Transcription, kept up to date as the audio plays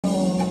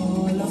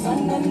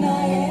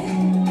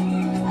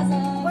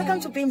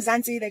Welcome to Beam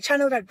Zanzi, the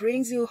channel that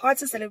brings you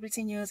hottest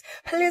celebrity news.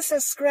 Please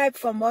subscribe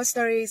for more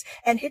stories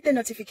and hit the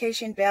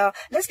notification bell.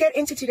 Let's get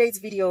into today's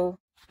video.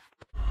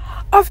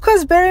 Of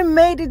course, Berry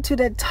made it to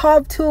the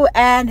top 2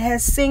 and her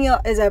single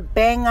is a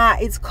banger.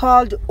 It's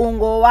called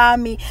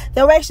Ungowami.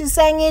 The way she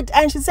sang it,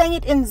 and she sang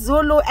it in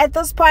Zulu. At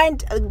this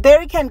point,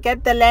 Berry can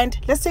get the land.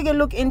 Let's take a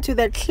look into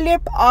the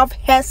clip of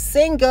her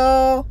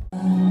single.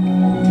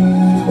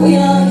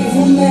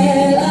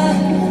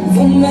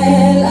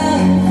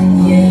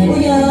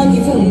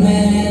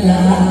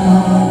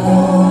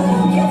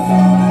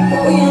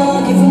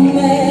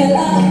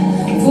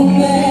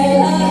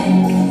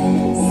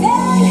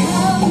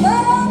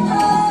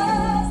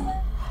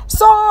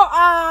 So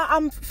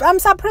I'm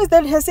surprised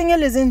that her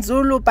single is in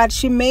Zulu, but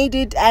she made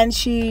it and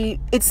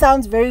it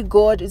sounds very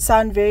good. It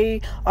sounds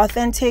very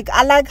authentic.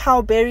 I like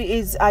how Berry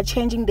is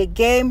changing the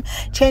game,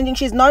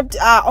 she's not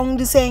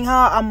only saying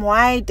how I'm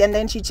white and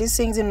then she just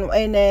sings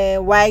in a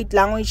white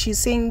language. She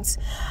sings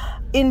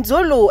in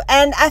Zulu,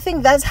 and I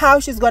think that's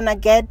how she's gonna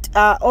get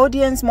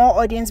more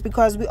audience,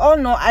 because we all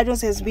know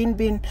idols has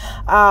been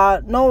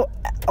no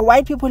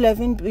white people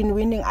haven't been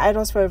winning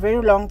idols for a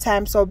very long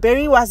time. So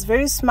Berry was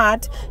very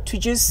smart to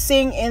just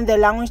sing in the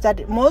language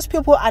that most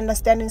people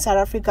understand in South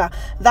Africa.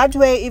 That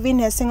way even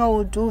her singer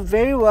will do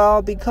very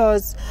well,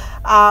 because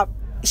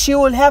she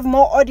will have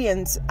more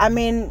audience. I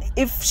mean,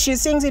 if she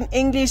sings in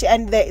English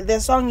and the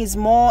song is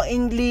more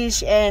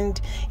English, and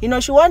you know,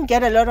 she won't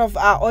get a lot of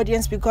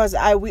audience, because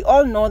we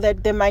all know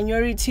that the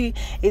minority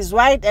is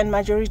white and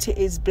majority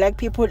is black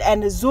people,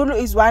 and Zulu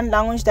is one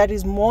language that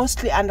is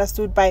mostly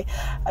understood by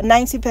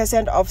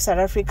 90% of South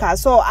Africa.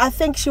 So I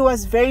think she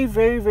was very,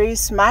 very, very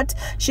smart.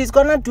 She's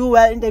gonna do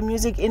well in the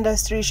music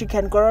industry. She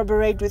can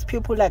collaborate with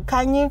people like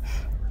Kanye,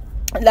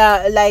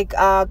 like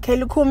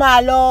Kelly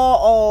Kumalo,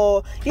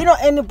 or you know,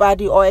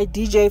 anybody, or a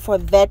DJ for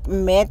that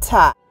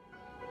matter.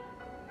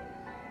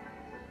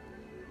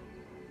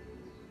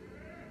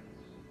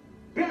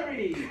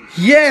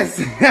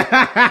 Yes.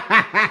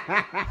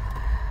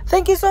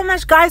 Thank you so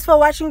much, guys, for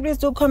watching. Please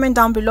do comment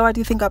down below what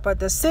you think about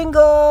the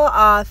single.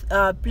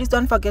 Please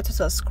don't forget to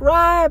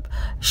subscribe,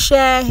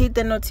 share, hit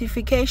the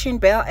notification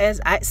bell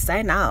as I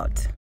sign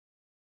out.